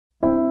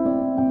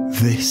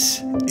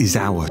This is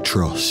our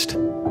trust.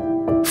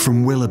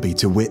 From Willoughby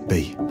to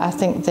Whitby. I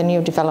think the new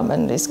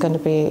development is going to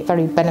be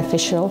very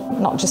beneficial,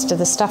 not just to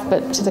the staff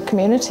but to the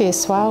community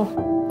as well.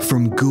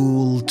 From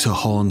Goole to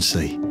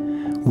Hornsey,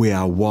 we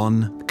are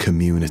one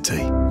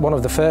community. One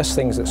of the first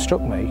things that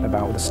struck me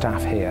about the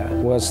staff here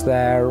was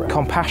their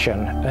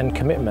compassion and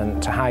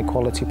commitment to high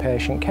quality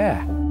patient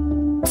care.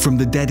 From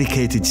the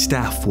dedicated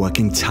staff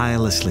working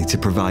tirelessly to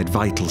provide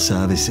vital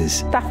services.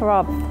 Staff are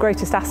our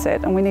greatest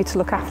asset and we need to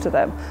look after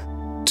them.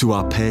 To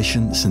our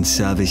patients and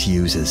service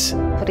users.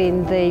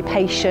 Putting the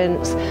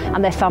patients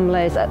and their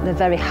families at the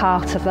very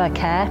heart of their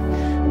care.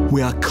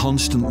 We are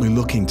constantly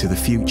looking to the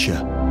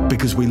future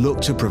because we look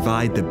to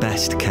provide the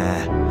best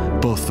care,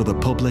 both for the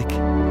public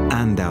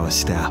and our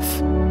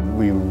staff.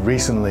 We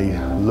recently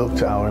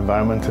looked at our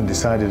environment and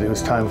decided it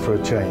was time for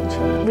a change.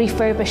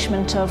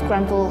 Refurbishment of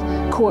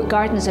Granville Court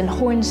Gardens in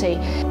Hornsey.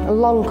 A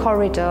long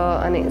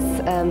corridor and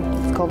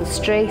it's called the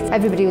Street.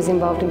 Everybody was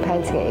involved in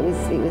painting it.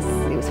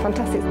 It was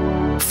fantastic.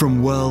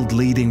 From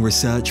world-leading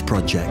research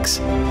projects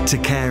to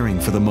caring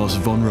for the most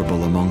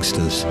vulnerable amongst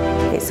us.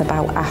 It's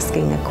about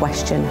asking a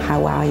question,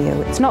 how are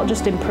you? It's not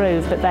just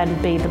improve but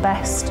then be the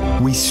best.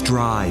 We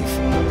strive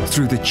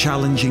through the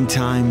challenging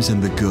times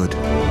and the good,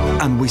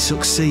 and we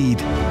succeed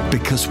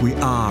because we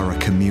are a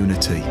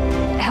community.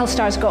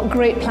 Hellstar's got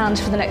great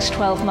plans for the next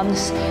 12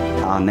 months.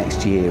 Our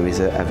next year is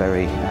a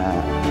very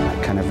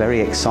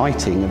very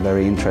exciting and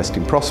very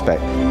interesting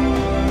prospect.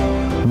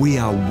 We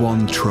are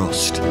one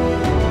trust.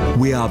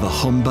 We are the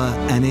Humber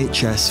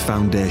NHS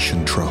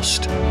Foundation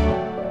Trust.